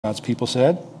God's people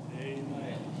said,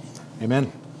 Amen.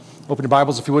 Amen. Open your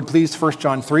Bibles, if you would, please, 1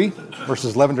 John 3,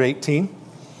 verses 11 to 18.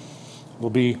 We'll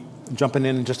be jumping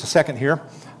in just a second here,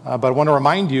 but I want to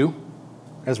remind you,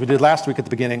 as we did last week at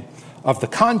the beginning, of the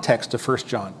context of 1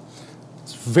 John.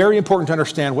 It's very important to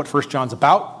understand what 1 John's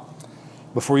about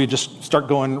before you just start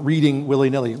going reading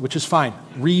willy-nilly, which is fine.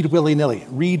 Read willy-nilly.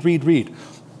 Read.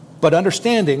 But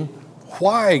understanding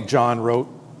why John wrote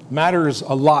matters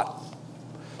a lot.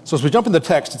 So as we jump in the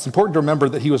text, it's important to remember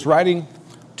that he was writing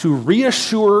to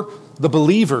reassure the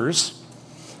believers.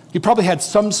 He probably had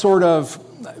some sort of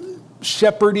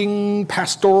shepherding,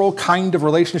 pastoral kind of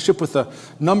relationship with a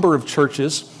number of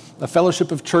churches, a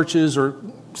fellowship of churches, or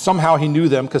somehow he knew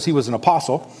them because he was an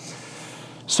apostle.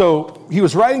 So he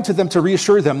was writing to them to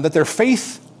reassure them that their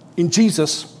faith in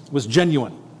Jesus was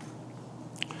genuine.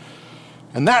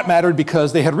 And that mattered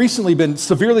because they had recently been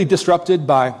severely disrupted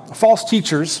by false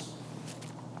teachers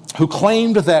who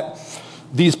claimed that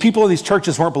these people in these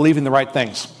churches weren't believing the right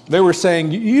things. They were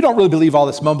saying, you don't really believe all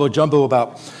this mumbo-jumbo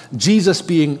about Jesus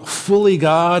being fully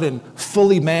God and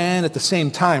fully man at the same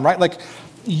time, right? Like,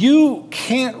 you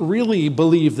can't really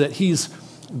believe that he's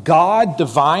God,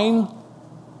 divine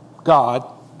God,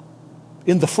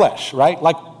 in the flesh, right?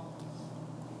 Like,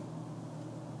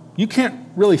 you can't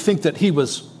really think that he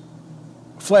was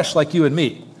flesh like you and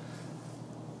me.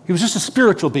 He was just a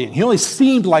spiritual being. He only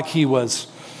seemed like he was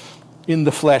in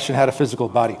the flesh and had a physical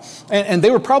body. And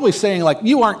they were probably saying, like,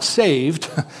 you aren't saved,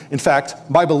 in fact,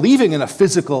 by believing in a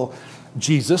physical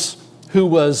Jesus who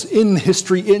was in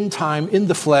history, in time, in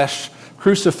the flesh,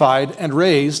 crucified and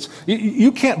raised.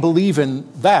 You can't believe in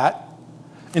that.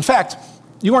 In fact,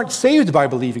 you aren't saved by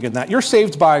believing in that. You're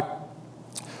saved by,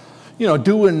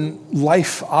 doing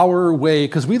life our way,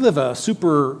 because we live a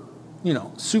super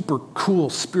cool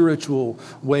spiritual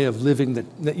way of living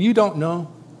that you don't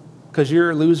know, because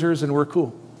you're losers and we're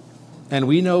cool. And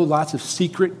we know lots of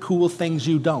secret, cool things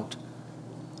you don't.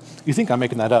 You think I'm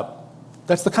making that up.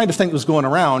 That's the kind of thing that was going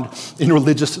around in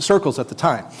religious circles at the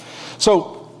time.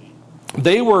 So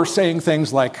they were saying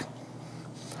things like,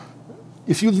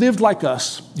 if you lived like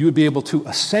us, you would be able to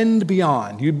ascend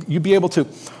beyond. You'd be able to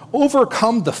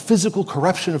overcome the physical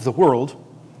corruption of the world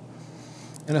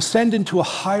and ascend into a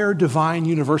higher divine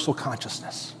universal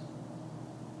consciousness.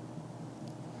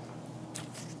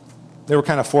 They were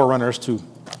kind of forerunners to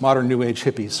modern New Age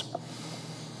hippies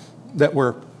that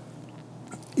were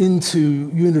into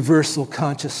universal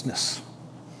consciousness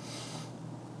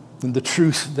and the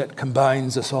truth that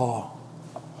combines us all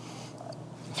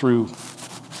through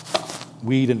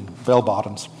weed and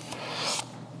bell-bottoms.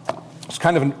 It's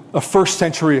kind of a first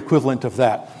century equivalent of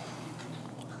that.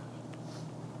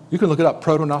 You can look it up,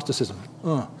 proto-Gnosticism.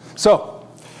 So,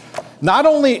 not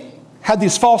only had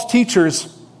these false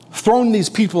teachers thrown these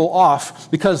people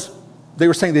off because they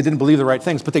were saying they didn't believe the right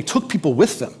things, but they took people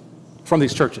with them from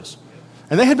these churches.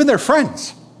 And they had been their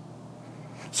friends.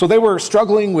 So they were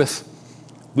struggling with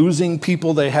losing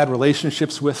people they had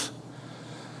relationships with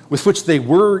which they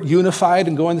were unified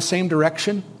and going the same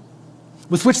direction,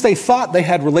 with which they thought they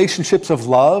had relationships of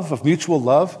love, of mutual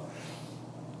love.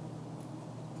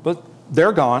 But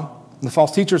they're gone. And the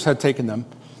false teachers had taken them.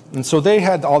 And so they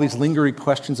had all these lingering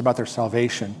questions about their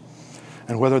salvation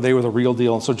and whether they were the real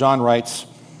deal. And so John writes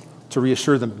to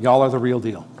reassure them, y'all are the real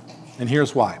deal. And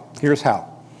here's why. Here's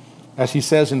how. As he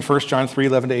says in 1 John 3,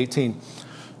 11 to 18,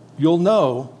 you'll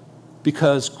know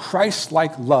because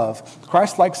Christ-like love,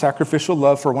 Christ-like sacrificial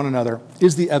love for one another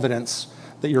is the evidence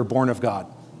that you're born of God.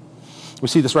 We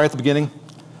see this right at the beginning.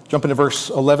 Jump into verse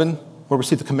 11, where we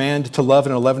see the command to love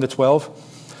in 11 to 12.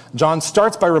 John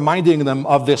starts by reminding them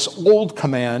of this old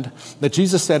command that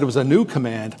Jesus said it was a new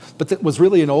command, but that was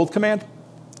really an old command.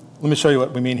 Let me show you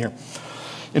what we mean here.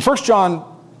 In 1 John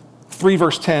 3,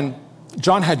 verse 10,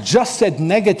 John had just said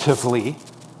negatively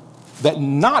that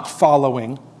not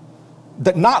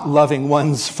loving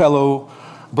one's fellow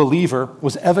believer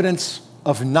was evidence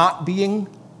of not being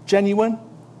genuine.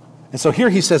 And so here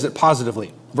he says it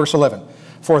positively. Verse 11,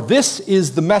 for this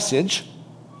is the message,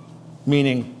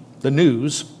 meaning the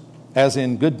news, as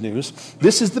in good news.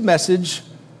 This is the message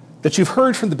that you've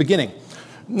heard from the beginning.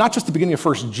 Not just the beginning of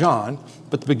 1 John,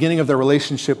 but the beginning of their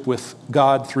relationship with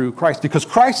God through Christ. Because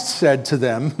Christ said to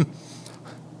them,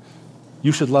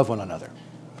 you should love one another.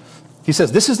 He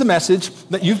says, this is the message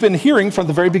that you've been hearing from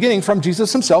the very beginning from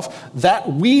Jesus himself,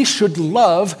 that we should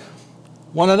love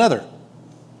one another.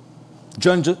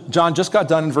 John just got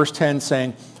done in verse 10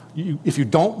 saying, if you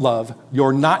don't love,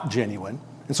 you're not genuine.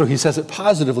 And so he says it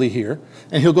positively here,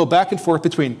 and he'll go back and forth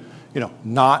between,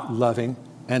 not loving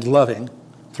and loving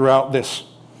throughout this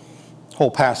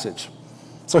whole passage.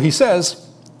 So he says,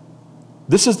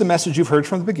 This is the message you've heard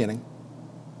from the beginning.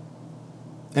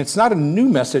 And it's not a new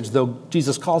message, though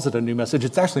Jesus calls it a new message.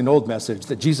 It's actually an old message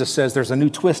that Jesus says there's a new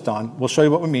twist on. We'll show you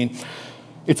what we mean.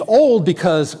 It's old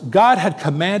because God had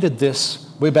commanded this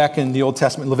way back in the Old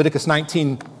Testament. Leviticus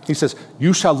 19, he says,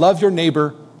 you shall love your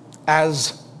neighbor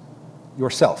as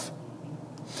yourself.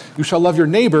 You shall love your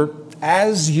neighbor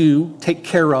as you take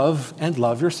care of and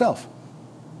love yourself.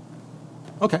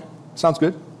 Okay, sounds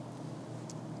good.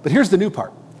 But here's the new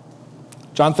part.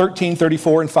 John 13,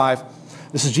 34 and 5.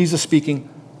 This is Jesus speaking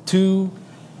to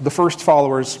the first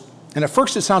followers. And at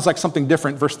first it sounds like something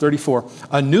different. Verse 34.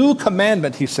 A new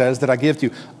commandment, he says, that I give to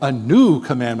you. A new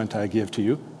commandment I give to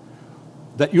you.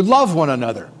 That you love one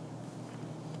another.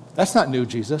 That's not new,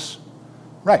 Jesus.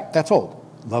 Right, that's old.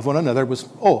 Love one another was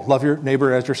old. Love your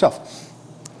neighbor as yourself.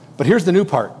 But here's the new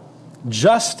part.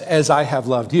 Just as I have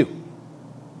loved you.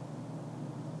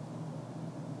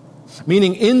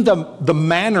 Meaning in the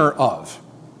manner of.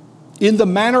 In the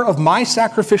manner of my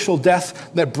sacrificial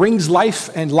death that brings life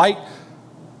and light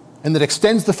and that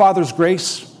extends the Father's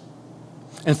grace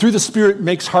and through the Spirit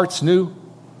makes hearts new.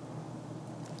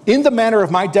 In the manner of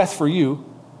my death for you,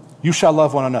 you shall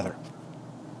love one another.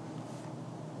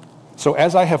 So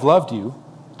as I have loved you,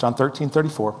 John 13,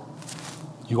 34,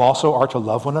 you also are to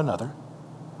love one another.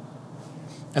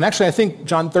 And actually, I think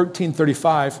John 13,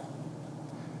 35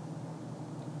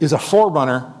 is a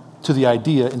forerunner to the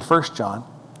idea in 1 John.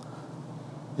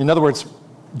 In other words,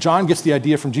 John gets the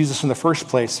idea from Jesus in the first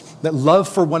place that love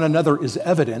for one another is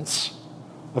evidence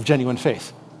of genuine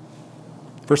faith.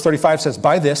 Verse 35 says,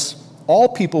 by this, all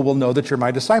people will know that you're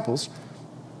my disciples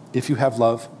if you have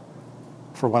love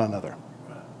for one another.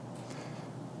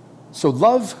 So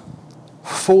love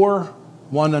for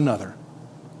one another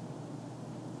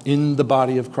in the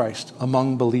body of Christ,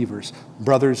 among believers,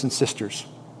 brothers and sisters.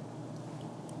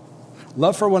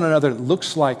 Love for one another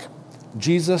looks like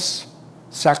Jesus'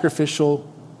 sacrificial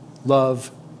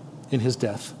love in his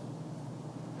death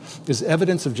is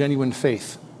evidence of genuine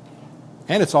faith,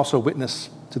 and it's also witness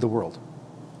to the world.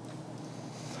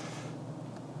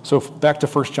 So back to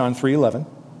 1 John 3:11.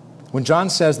 When John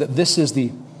says that this is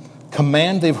the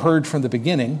command they've heard from the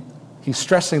beginning, he's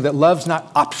stressing that love's not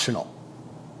optional.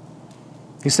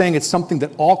 He's saying it's something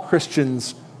that all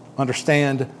Christians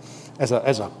understand as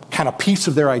a kind of piece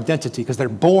of their identity because they're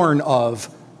born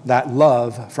of that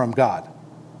love from God.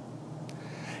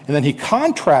 And then he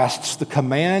contrasts the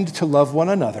command to love one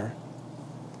another.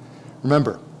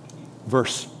 Remember,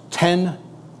 verse 10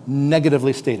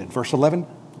 negatively stated, verse 11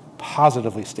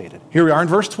 positively stated. Here we are in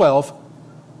verse 12,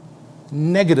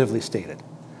 negatively stated.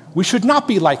 We should not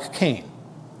be like Cain.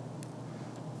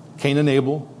 Cain and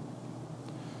Abel,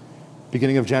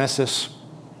 beginning of Genesis,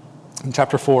 in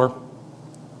chapter 4,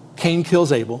 Cain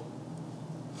kills Abel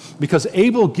because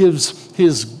Abel gives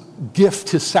his gift,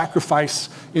 his sacrifice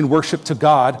in worship to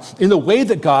God in the way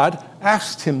that God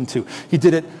asked him to. He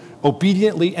did it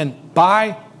obediently and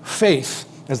by faith,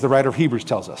 as the writer of Hebrews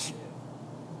tells us.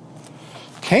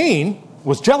 Cain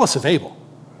was jealous of Abel.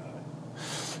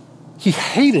 He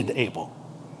hated Abel.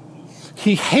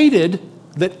 He hated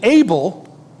that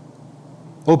Abel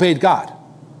obeyed God.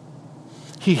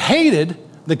 He hated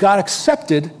that God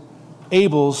accepted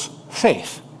Abel's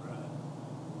faith.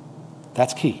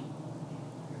 That's key.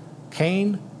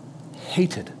 Cain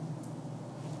hated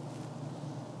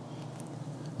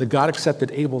that God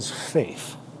accepted Abel's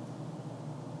faith.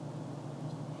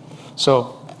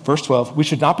 So, verse 12, we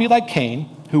should not be like Cain,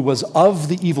 who was of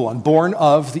the evil one, born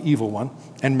of the evil one,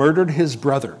 and murdered his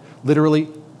brother. Literally,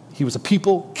 he was a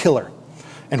people killer.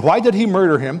 And why did he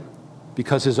murder him?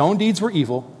 Because his own deeds were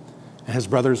evil and his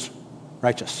brother's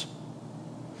righteous.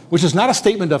 Which is not a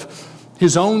statement of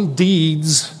his own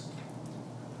deeds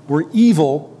were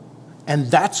evil, and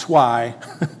that's why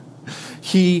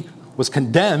he was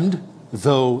condemned,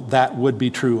 though that would be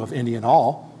true of any and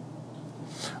all.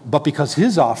 But because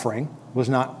his offering was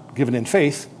not given in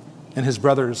faith, and his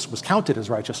brother's was counted as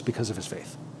righteous because of his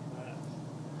faith.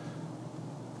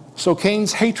 So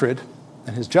Cain's hatred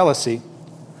and his jealousy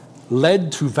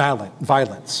led to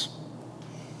violence.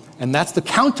 And that's the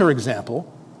counterexample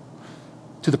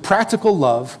to the practical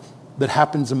love that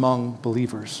happens among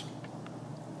believers.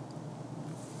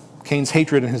 Cain's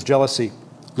hatred and his jealousy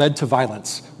led to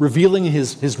violence, revealing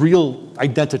his real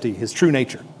identity, his true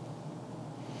nature.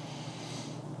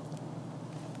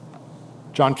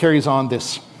 John carries on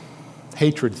this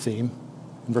hatred theme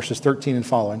in verses 13 and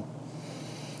following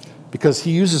because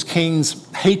he uses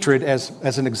Cain's hatred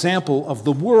as an example of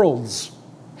the world's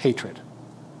hatred.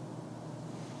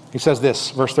 He says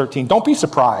this, verse 13, don't be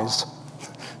surprised.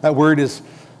 That word is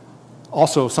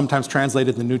also sometimes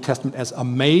translated in the New Testament as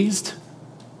amazed.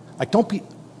 Like, don't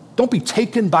be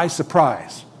taken by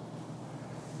surprise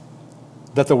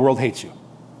that the world hates you.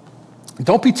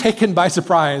 Don't be taken by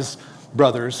surprise,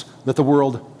 brothers, that the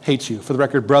world hates you. For the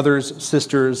record, brothers,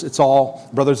 sisters, it's all,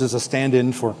 brothers is a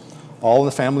stand-in for all in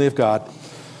the family of God.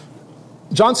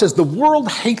 John says the world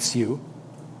hates you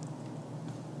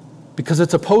because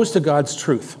it's opposed to God's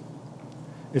truth.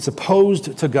 It's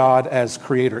opposed to God as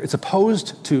creator. It's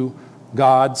opposed to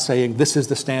God saying this is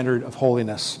the standard of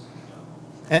holiness.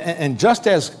 And just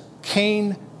as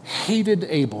Cain hated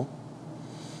Abel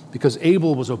because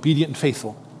Abel was obedient and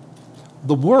faithful,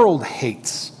 the world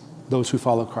hates those who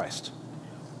follow Christ.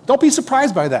 Don't be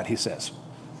surprised by that, he says.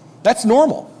 That's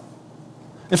normal.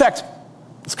 In fact,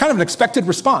 it's kind of an expected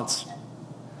response.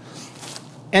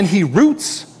 And he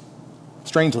roots,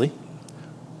 strangely,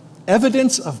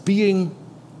 evidence of being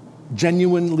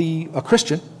genuinely a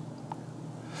Christian,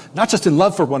 not just in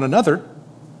love for one another,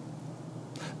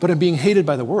 but in being hated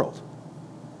by the world.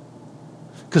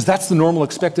 Because that's the normal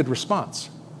expected response.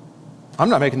 I'm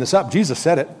not making this up. Jesus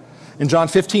said it. In John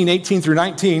 15, 18 through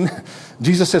 19,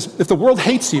 Jesus says, if the world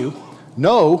hates you,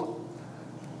 know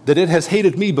that it has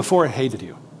hated me before it hated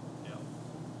you.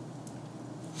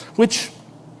 Which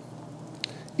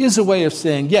is a way of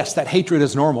saying, yes, that hatred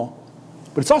is normal,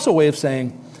 but it's also a way of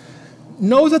saying,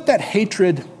 know that that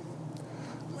hatred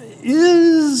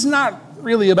is not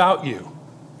really about you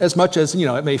as much as,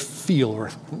 it may feel or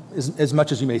as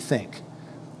much as you may think.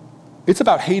 It's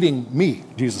about hating me,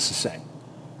 Jesus is saying.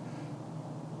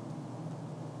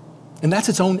 And that's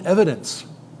its own evidence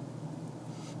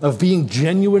of being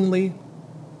genuinely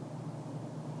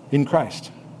in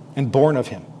Christ and born of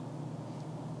him.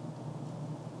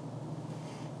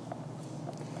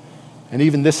 And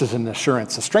even this is an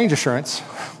assurance, a strange assurance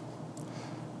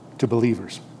to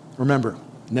believers. Remember,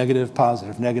 negative,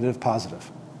 positive, negative,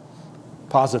 positive.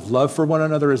 Positive love for one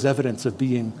another is evidence of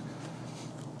being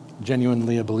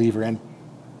genuinely a believer. And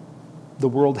the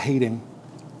world hating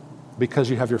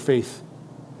because you have your faith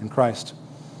in Christ.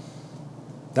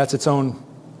 That's its own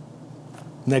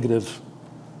negative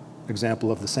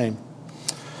example of the same.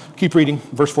 Keep reading,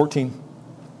 verse 14.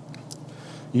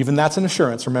 Even that's an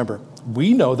assurance, remember.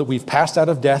 We know that we've passed out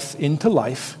of death into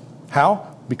life.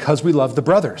 How? Because we love the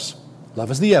brothers.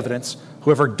 Love is the evidence.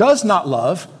 Whoever does not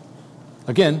love,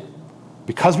 again,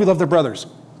 because we love the brothers,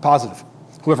 positive.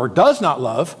 Whoever does not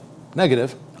love,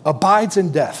 negative, abides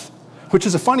in death, which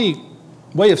is a funny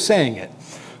way of saying it.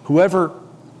 Whoever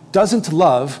doesn't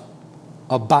love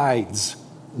abides,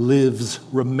 lives,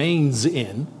 remains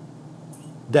in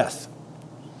death.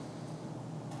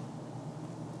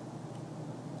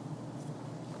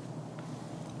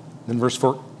 In verse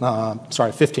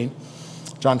 15,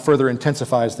 John further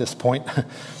intensifies this point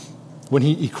when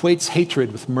he equates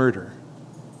hatred with murder.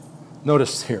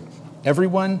 Notice here,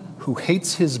 everyone who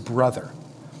hates his brother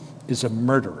is a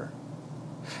murderer.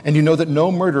 And you know that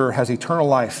no murderer has eternal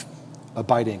life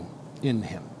abiding in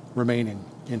him, remaining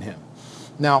in him.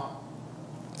 Now,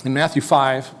 in Matthew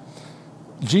 5,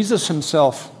 Jesus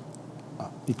himself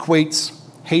equates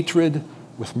hatred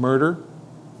with murder,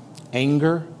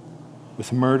 anger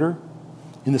with murder,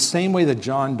 in the same way that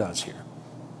John does here.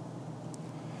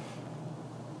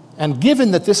 And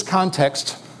given that this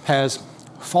context has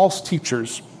false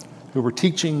teachers who were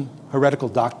teaching heretical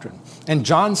doctrine, and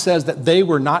John says that they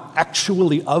were not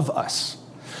actually of us,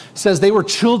 says they were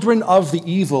children of the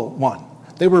evil one.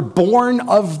 They were born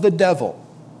of the devil.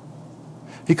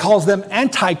 He calls them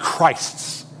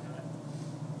antichrists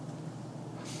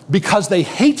because they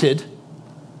hated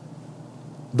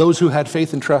those who had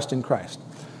faith and trust in Christ.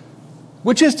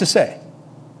 Which is to say,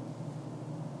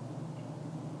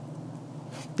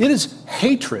 it is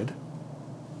hatred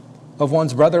of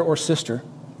one's brother or sister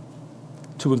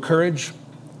to encourage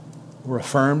or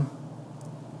affirm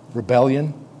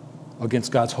rebellion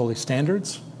against God's holy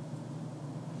standards,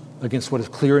 against what is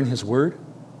clear in his word.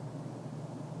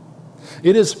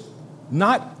 It is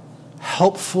not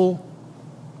helpful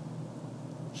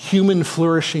human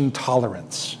flourishing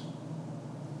tolerance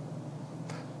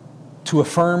to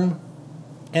affirm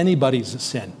anybody's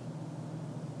sin,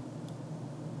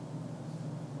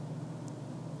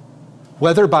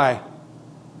 whether by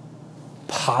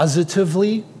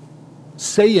positively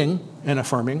saying and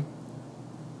affirming,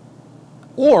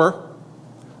 or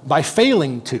by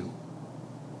failing to,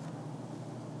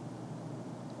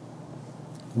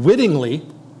 wittingly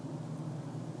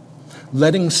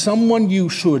letting someone you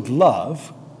should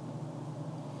love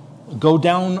go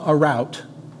down a route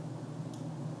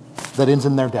that ends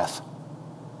in their death.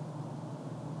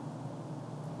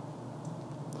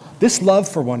 This love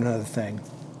for one another thing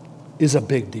is a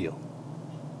big deal.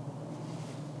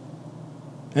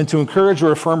 and to encourage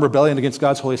or affirm rebellion against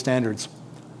God's holy standards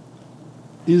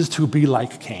is to be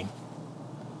like Cain,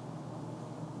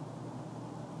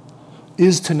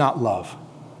 is to not love,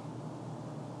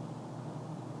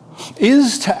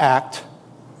 is to act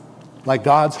like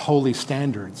God's holy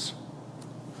standards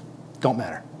don't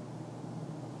matter.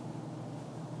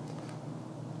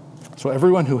 So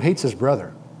everyone who hates his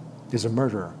brother is a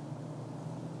murderer.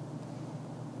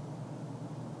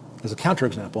 As a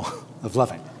counterexample of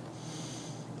loving,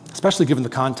 especially given the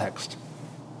context,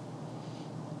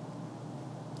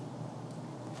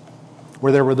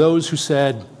 where there were those who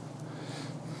said,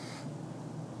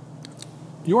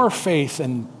 your faith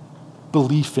and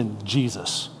belief in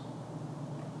Jesus,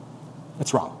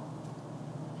 that's wrong.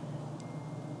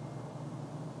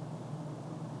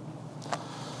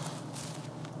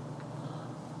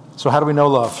 So how do we know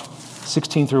love?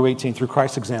 16 through 18, through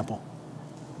Christ's example.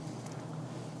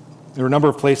 There are a number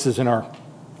of places in our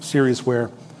series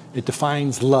where it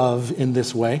defines love in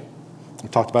this way. We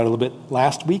talked about it a little bit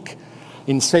last week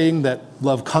in saying that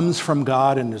love comes from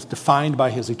God and is defined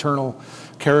by his eternal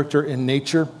character and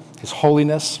nature, his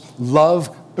holiness.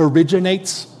 Love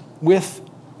originates with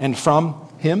and from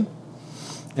him,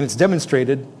 and it's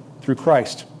demonstrated through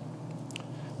Christ.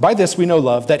 By this we know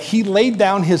love, that he laid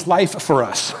down his life for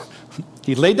us.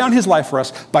 He laid down his life for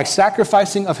us by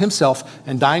sacrificing of himself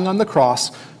and dying on the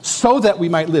cross so that we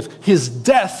might live. His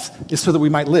death is so that we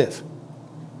might live.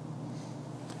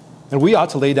 And we ought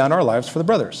to lay down our lives for the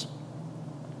brothers.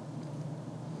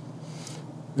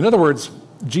 In other words,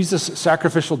 Jesus'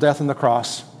 sacrificial death on the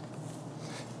cross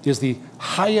is the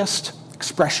highest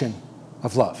expression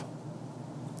of love.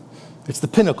 It's the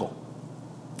pinnacle.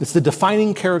 It's the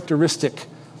defining characteristic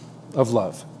of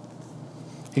love.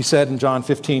 He said in John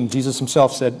 15, Jesus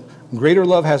himself said, greater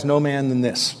love has no man than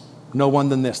this, no one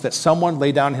than this, that someone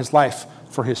lay down his life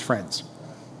for his friends.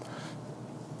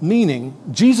 Meaning,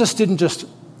 Jesus didn't just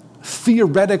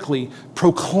theoretically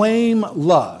proclaim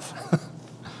love.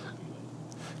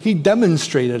 He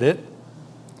demonstrated it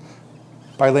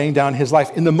by laying down his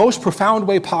life in the most profound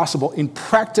way possible, in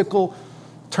practical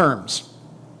terms,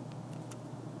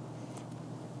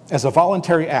 as a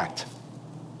voluntary act,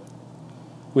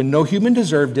 when no human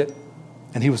deserved it,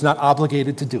 and he was not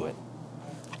obligated to do it.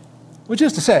 Which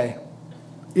is to say,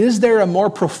 is there a more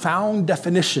profound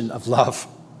definition of love?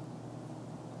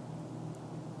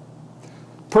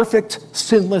 Perfect,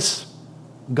 sinless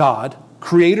God,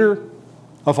 creator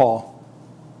of all,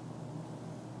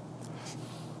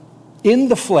 in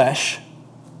the flesh,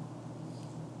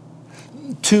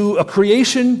 to a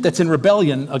creation that's in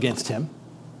rebellion against him,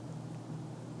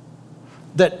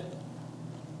 that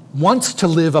wants to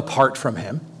live apart from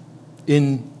him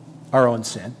in our own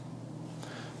sin.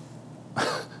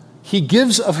 He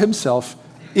gives of himself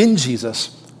in Jesus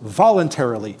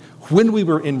voluntarily when we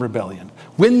were in rebellion,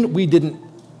 when we didn't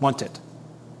want it,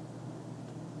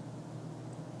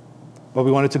 but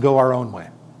we wanted to go our own way.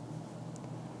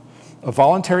 A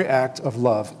voluntary act of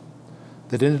love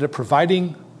that ended up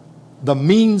providing the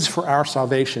means for our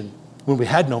salvation when we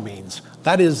had no means.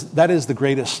 That is the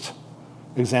greatest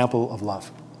example of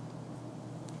love.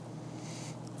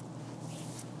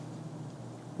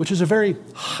 Which is a very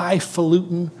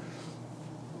highfalutin,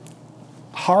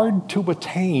 hard to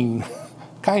attain,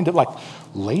 kind of like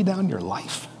lay down your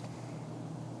life.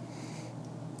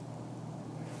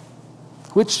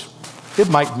 Which it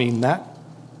might mean that.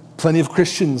 Plenty of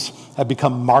Christians have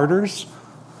become martyrs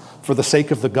for the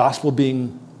sake of the gospel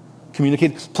being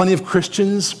communicated. Plenty of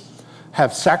Christians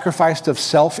have sacrificed of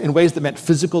self in ways that meant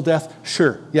physical death.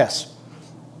 Sure, yes.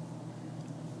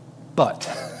 But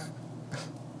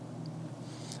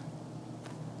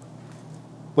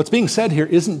what's being said here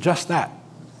isn't just that.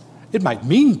 It might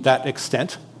mean that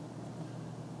extent,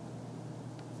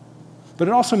 but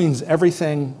it also means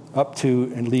everything up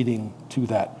to and leading to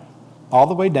that, all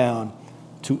the way down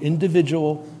to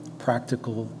individual,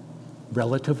 practical,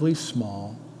 relatively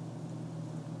small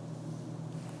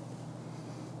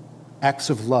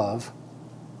acts of love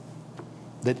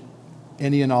that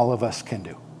any and all of us can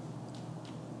do.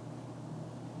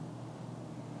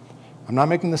 I'm not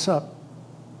making this up.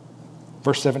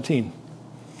 Verse 17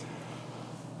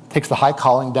 takes the high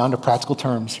calling down to practical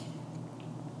terms.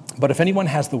 But if anyone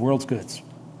has the world's goods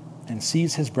and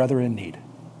sees his brother in need,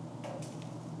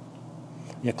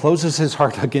 yet closes his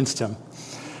heart against him,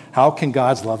 how can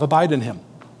God's love abide in him?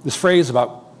 This phrase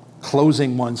about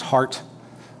closing one's heart,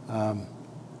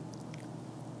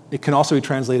 it can also be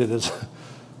translated as,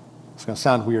 it's going to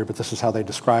sound weird, but this is how they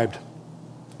described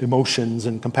emotions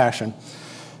and compassion.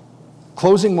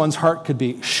 Closing one's heart could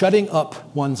be shutting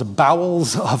up one's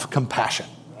bowels of compassion.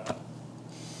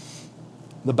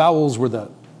 The bowels were the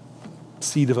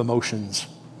seed of emotions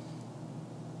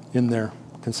in their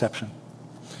conception.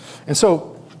 And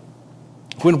so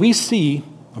when we see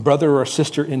a brother or a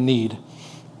sister in need,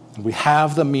 and we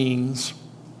have the means,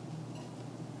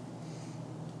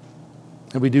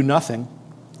 and we do nothing,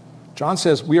 John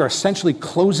says we are essentially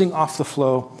closing off the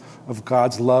flow of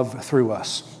God's love through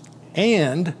us.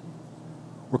 And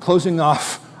we're closing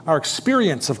off our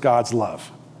experience of God's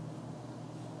love.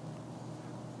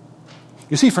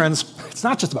 You see, friends, it's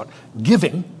not just about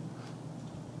giving.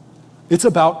 It's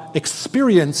about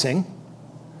experiencing,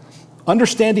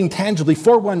 understanding tangibly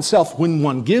for oneself when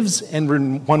one gives and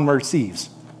when one receives.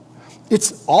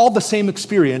 It's all the same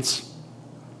experience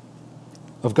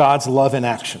of God's love in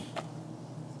action.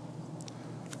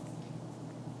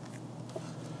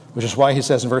 Which is why he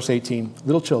says in verse 18,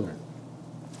 little children.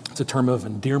 It's a term of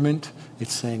endearment.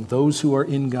 It's saying those who are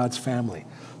in God's family,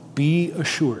 be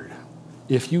assured,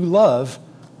 if you love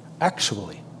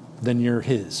actually, then you're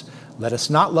his. Let us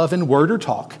not love in word or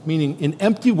talk, meaning in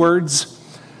empty words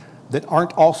that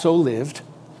aren't also lived,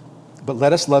 but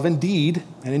let us love in deed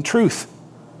and in truth.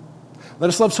 Let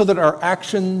us love so that our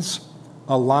actions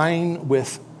align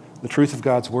with the truth of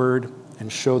God's word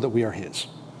and show that we are his.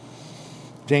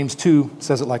 James 2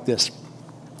 says it like this.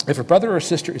 If a brother or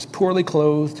sister is poorly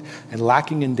clothed and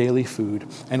lacking in daily food,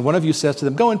 and one of you says to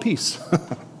them, go in peace,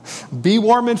 be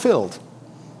warm and filled,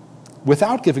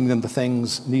 without giving them the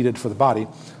things needed for the body,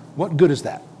 what good is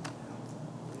that?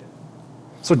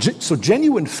 So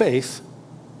genuine faith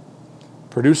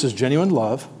produces genuine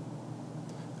love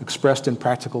expressed in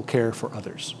practical care for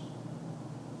others.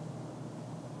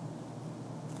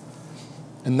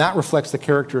 And that reflects the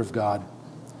character of God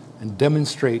and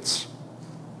demonstrates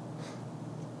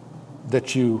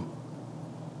that you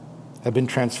have been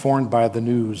transformed by the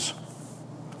news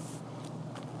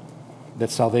that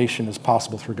salvation is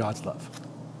possible through God's love.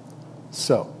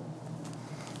 So,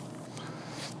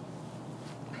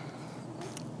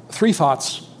 3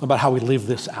 thoughts about how we live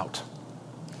this out.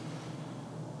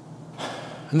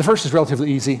 And the first is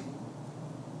relatively easy.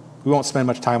 We won't spend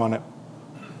much time on it.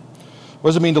 What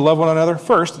does it mean to love one another?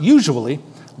 First, usually,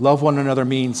 love one another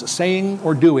means saying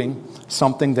or doing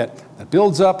something that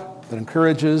builds up, that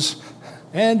encourages,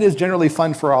 and is generally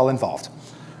fun for all involved,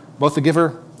 both the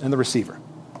giver and the receiver.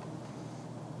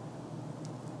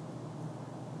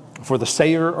 For the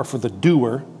sayer or for the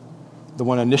doer, the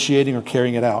one initiating or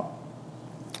carrying it out,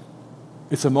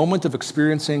 it's a moment of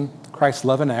experiencing Christ's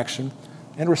love in action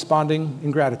and responding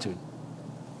in gratitude.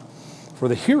 For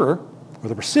the hearer or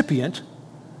the recipient,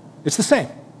 it's the same.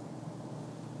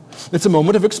 It's a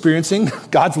moment of experiencing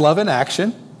God's love in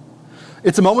action.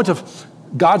 It's a moment of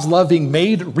God's love being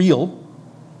made real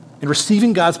and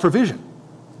receiving God's provision.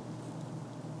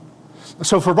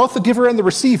 So for both the giver and the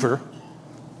receiver,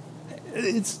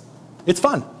 it's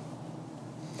fun.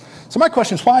 So my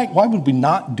question is, why would we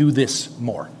not do this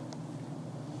more?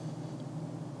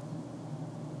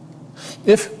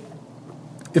 If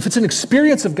it's an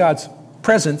experience of God's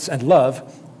presence and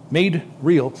love made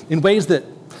real in ways that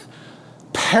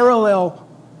parallel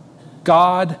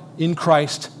God in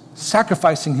Christ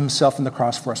sacrificing himself on the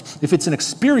cross for us, if it's an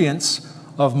experience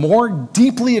of more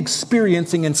deeply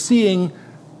experiencing and seeing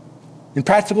in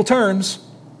practical terms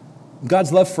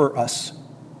God's love for us,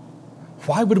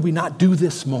 why would we not do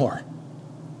this more?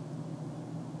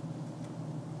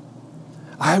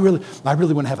 I really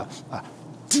want to have a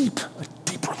deep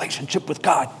relationship with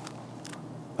God.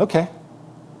 Okay,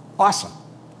 awesome.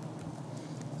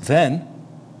 Then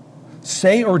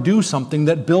say or do something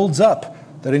that builds up,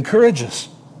 that encourages.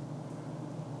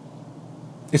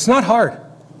 It's not hard.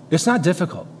 It's not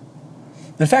difficult.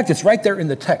 In fact, it's right there in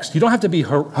the text. You don't have to be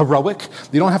heroic.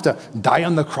 You don't have to die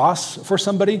on the cross for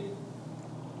somebody.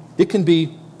 It can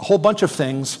be a whole bunch of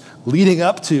things leading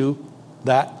up to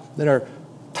that are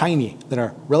tiny, that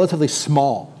are relatively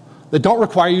small, that don't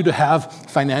require you to have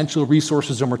financial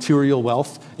resources or material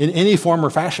wealth in any form or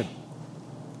fashion.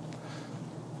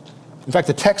 In fact,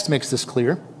 the text makes this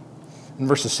clear in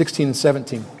verses 16 and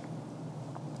 17.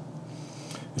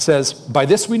 It says, by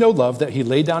this we know love, that he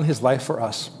laid down his life for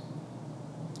us.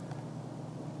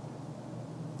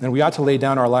 And we ought to lay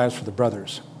down our lives for the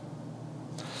brothers.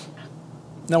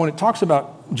 Now, when it talks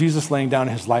about Jesus laying down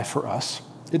his life for us,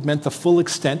 it meant the full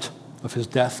extent of his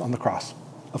death on the cross,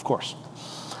 of course.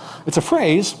 It's a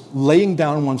phrase, laying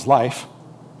down one's life,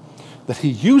 that he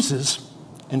uses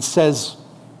and says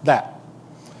that.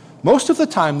 Most of the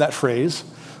time, that phrase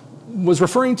was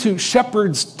referring to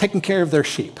shepherds taking care of their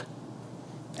sheep.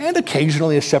 And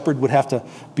occasionally a shepherd would have to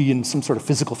be in some sort of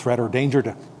physical threat or danger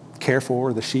to care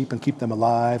for the sheep and keep them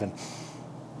alive.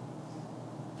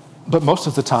 But most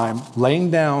of the time, laying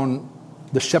down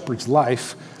the shepherd's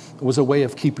life was a way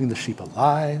of keeping the sheep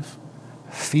alive,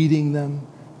 feeding them,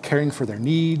 caring for their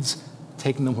needs,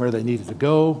 taking them where they needed to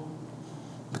go.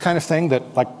 The kind of thing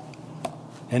that, like,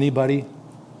 anybody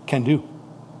can do.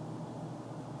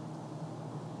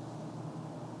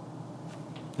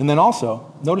 And then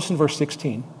also, notice in verse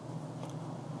 16,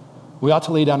 we ought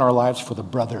to lay down our lives for the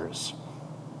brothers.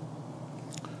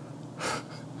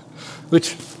 Which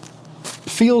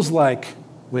feels like,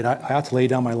 wait, I ought to lay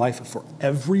down my life for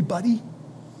everybody?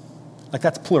 Like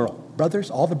that's plural.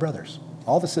 Brothers, all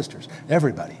the sisters,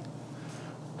 everybody.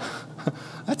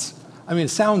 It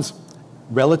sounds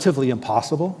relatively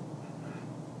impossible.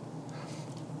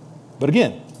 But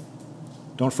again,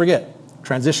 don't forget,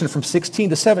 transition from 16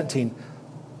 to 17.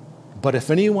 But if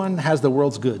anyone has the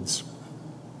world's goods.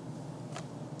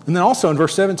 And then also in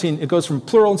verse 17, it goes from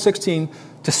plural in 16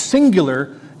 to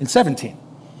singular in 17.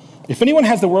 If anyone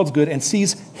has the world's good and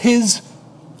sees his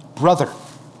brother.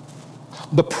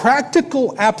 The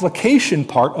practical application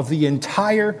part of the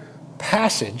entire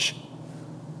passage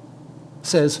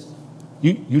says,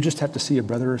 you just have to see a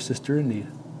brother or sister in need.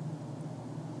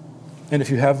 And if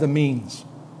you have the means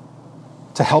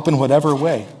to help in whatever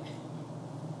way,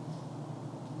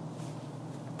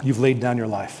 you've laid down your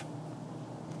life.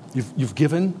 You've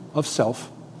given of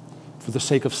self for the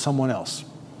sake of someone else.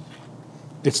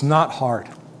 It's not hard.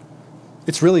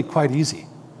 It's really quite easy.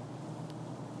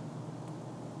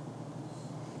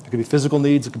 It could be physical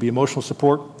needs, it could be emotional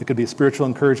support, it could be spiritual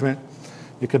encouragement,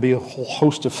 it could be a whole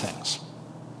host of things.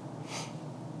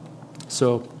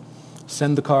 So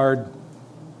send the card,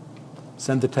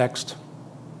 send the text,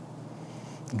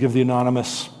 give the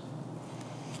anonymous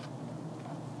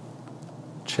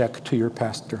check to your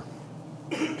pastor.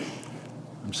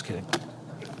 I'm just kidding.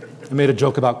 I made a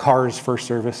joke about cars first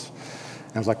service.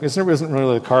 And I was like, isn't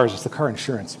really the cars, it's the car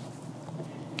insurance.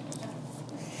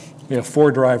 We have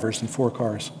 4 drivers and 4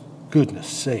 cars. Goodness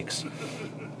sakes.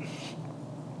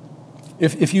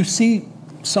 If you see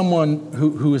someone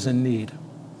who is in need,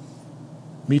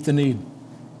 meet the need.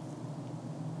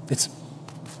 It's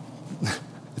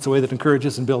a way that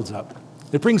encourages and builds up.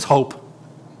 It brings hope.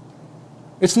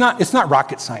 It's not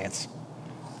rocket science.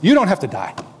 You don't have to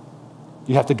die.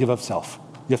 You have to give up self.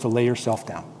 You have to lay yourself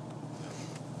down.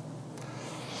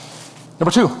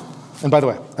 Number 2, and by the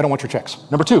way, I don't want your checks.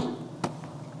 Number 2,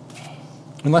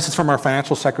 unless it's from our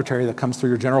financial secretary that comes through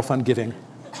your general fund giving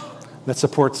that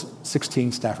supports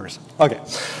 16 staffers. Okay.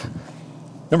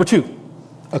 Number 2,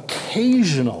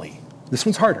 occasionally, this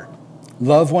one's harder.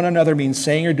 Love one another means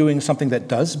saying or doing something that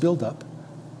does build up,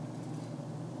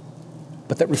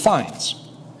 but that refines.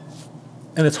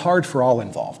 And it's hard for all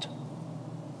involved.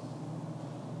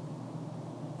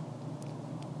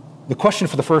 The question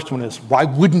for the first one is, why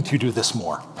wouldn't you do this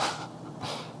more?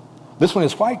 This one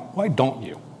is, why don't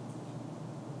you?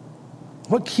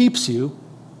 What keeps you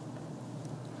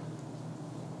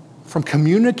from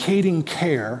communicating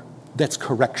care that's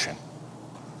correction?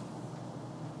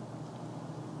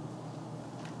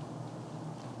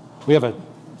 We have a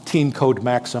team code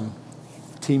maxim.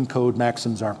 Team code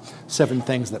maxims are 7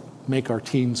 things that make our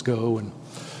teams go, and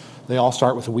they all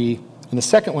start with we. And the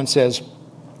second one says,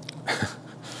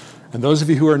 and those of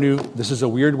you who are new, this is a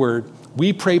weird word.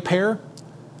 We prepare,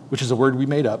 which is a word we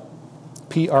made up,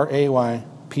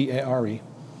 P-R-A-Y-P-A-R-E.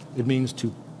 It means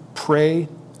to pray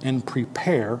and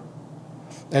prepare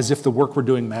as if the work we're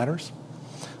doing matters.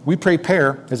 We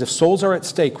prepare as if souls are at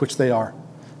stake, which they are,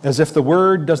 as if the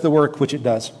word does the work, which it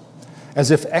does, as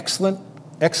if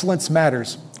excellence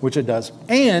matters, which it does,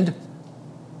 and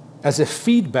as if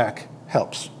feedback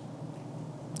helps.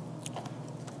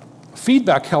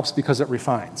 Feedback helps because it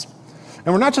refines.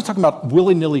 And we're not just talking about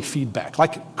willy-nilly feedback.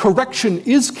 Like, correction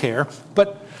is care,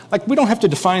 but like we don't have to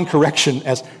define correction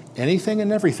as anything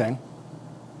and everything,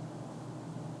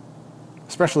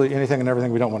 especially anything and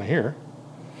everything we don't want to hear.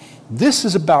 This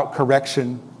is about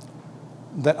correction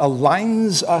that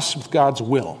aligns us with God's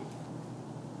will.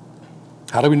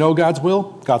 How do we know God's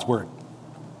will? God's word.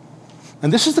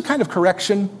 And this is the kind of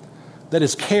correction that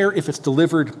is care if it's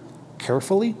delivered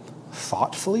carefully,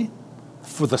 thoughtfully,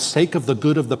 for the sake of the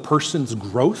good of the person's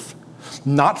growth,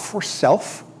 not for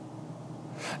self,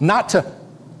 not to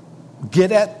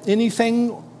get at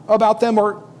anything about them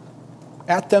or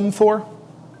at them for.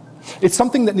 It's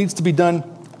something that needs to be done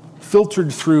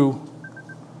filtered through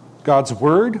God's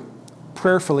word,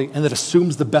 prayerfully, and that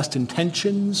assumes the best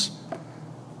intentions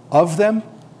of them,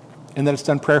 and that it's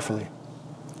done prayerfully.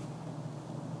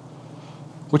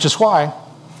 Which is why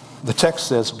the text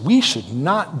says we should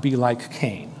not be like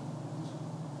Cain.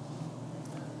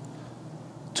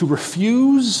 To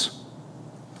refuse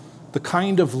the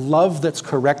kind of love that's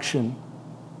correction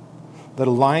that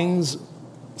aligns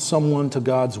someone to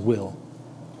God's will.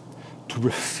 To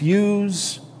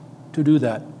refuse to do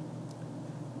that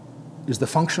is the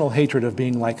functional hatred of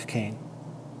being like Cain.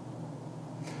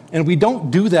 And we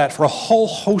don't do that for a whole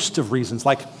host of reasons,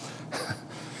 like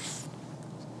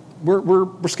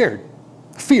we're scared,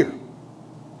 fear,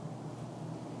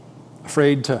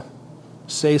 afraid to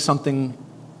say something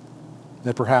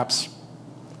that perhaps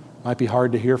might be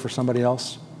hard to hear for somebody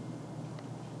else,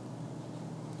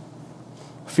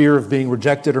 fear of being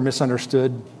rejected or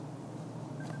misunderstood.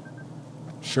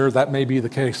 Sure, that may be the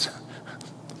case.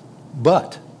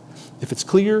 But if it's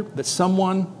clear that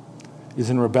someone is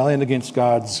in rebellion against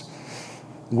God's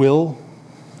will,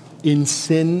 in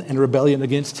sin and rebellion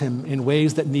against him in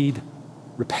ways that need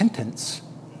repentance,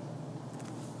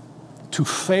 to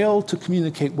fail to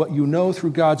communicate what you know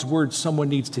through God's word someone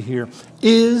needs to hear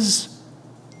is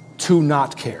to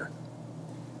not care.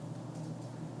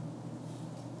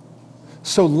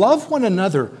 So love one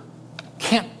another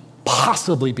can't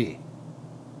possibly be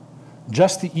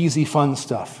just the easy, fun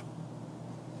stuff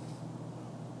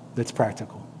that's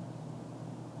practical.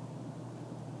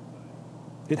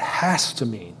 It has to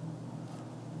mean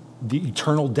the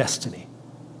eternal destiny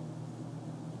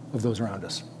of those around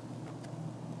us.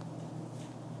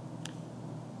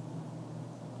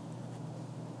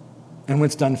 And when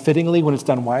it's done fittingly, when it's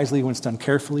done wisely, when it's done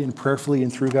carefully and prayerfully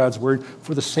and through God's word,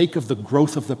 for the sake of the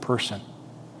growth of the person,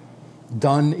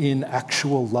 done in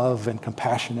actual love and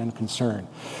compassion and concern,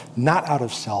 not out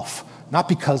of self, not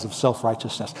because of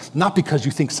self-righteousness, not because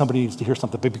you think somebody needs to hear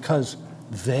something, but because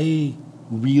they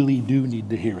really do need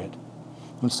to hear it.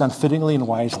 When it's done fittingly and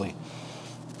wisely,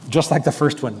 just like the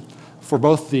first one, for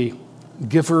both the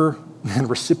giver and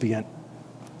recipient,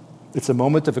 it's a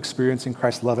moment of experiencing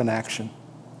Christ's love in action.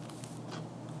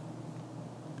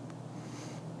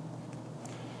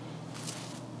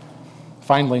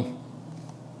 Finally,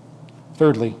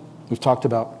 thirdly, we've talked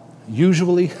about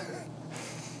usually,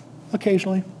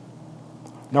 occasionally.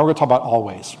 Now we're going to talk about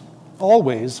always.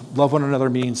 Always, love one another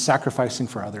means sacrificing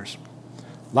for others,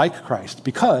 like Christ,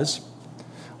 because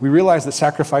we realize that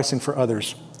sacrificing for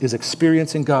others is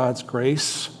experiencing God's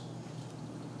grace,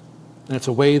 and it's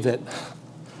a way that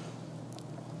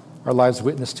our lives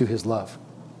witness to his love.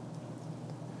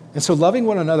 And so loving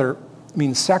one another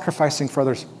means sacrificing for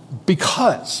others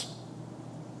because,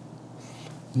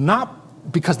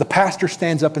 not because the pastor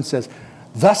stands up and says,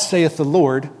 "Thus saith the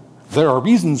Lord." There are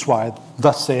reasons why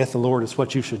 "thus saith the Lord" is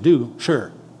what you should do,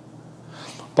 sure.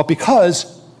 But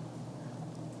because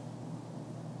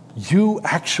you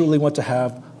actually want to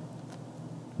have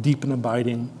deep and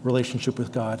abiding relationship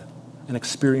with God and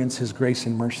experience his grace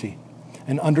and mercy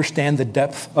and understand the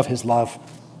depth of his love.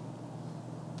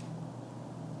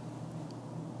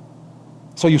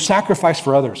 So you sacrifice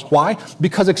for others. Why?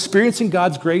 Because experiencing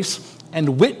God's grace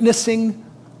and witnessing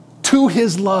to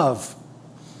his love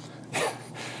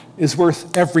is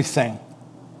worth everything.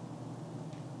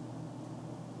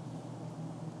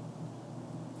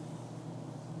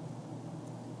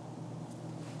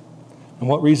 And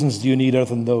what reasons do you need other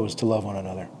than those to love one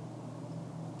another?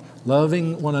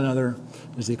 Loving one another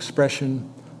is the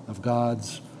expression of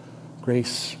God's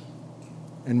grace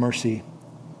and mercy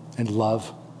and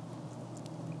love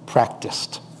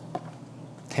practiced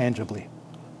tangibly.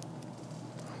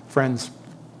 Friends,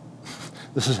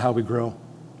 this is how we grow.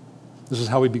 This is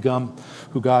how we become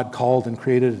who God called and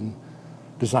created and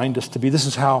designed us to be. This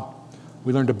is how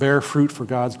we learn to bear fruit for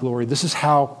God's glory. This is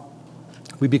how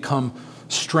we become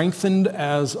strengthened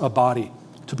as a body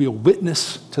to be a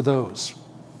witness to those.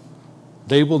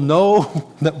 They will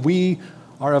know that we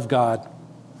are of God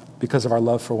because of our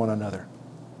love for one another.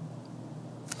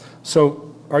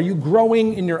 So, are you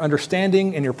growing in your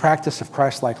understanding and your practice of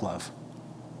Christ-like love?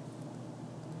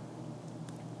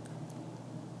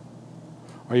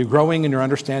 Are you growing in your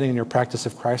understanding and your practice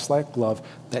of Christ-like love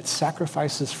that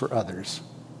sacrifices for others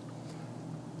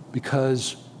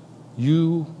because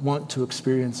you want to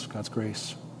experience God's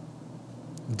grace,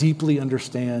 deeply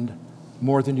understand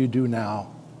more than you do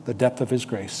now the depth of his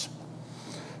grace,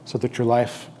 so that your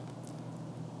life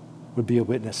would be a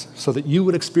witness, so that you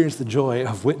would experience the joy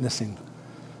of witnessing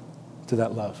to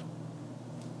that love?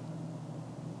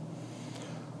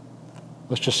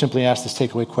 Let's just simply ask this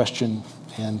takeaway question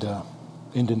and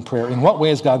end in prayer. In what way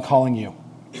is God calling you?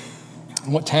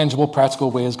 In what tangible,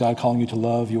 practical way is God calling you to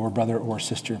love your brother or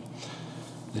sister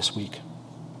this week?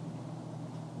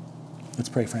 Let's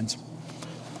pray, friends.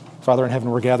 Father in heaven,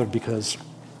 we're gathered because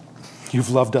you've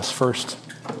loved us first.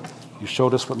 You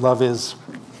showed us what love is,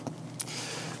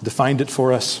 defined it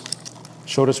for us,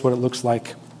 showed us what it looks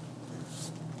like,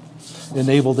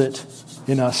 enabled it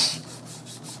in us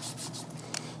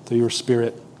to your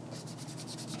Spirit.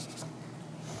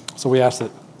 So we ask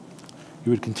that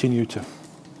you would continue to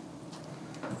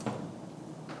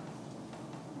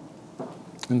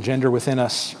engender within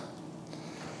us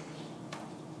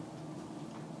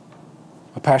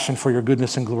a passion for your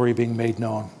goodness and glory being made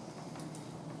known,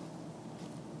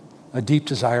 a deep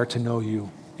desire to know you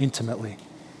intimately.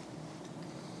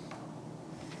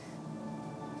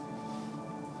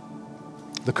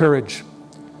 The courage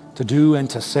to do and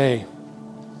to say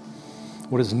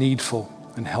what is needful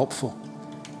and helpful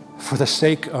for the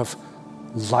sake of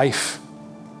life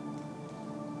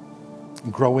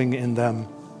growing in them,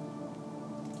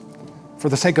 for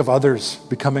the sake of others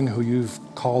becoming who you've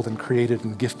called and created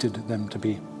and gifted them to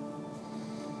be,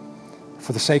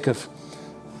 for the sake of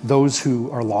those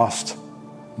who are lost,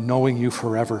 knowing you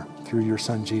forever through your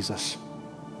Son, Jesus.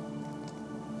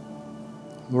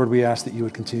 Lord, we ask that you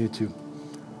would continue to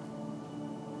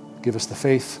give us the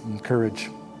faith and courage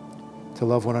to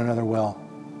love one another well.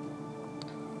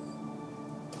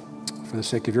 For the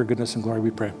sake of your goodness and glory,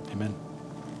 we pray. Amen.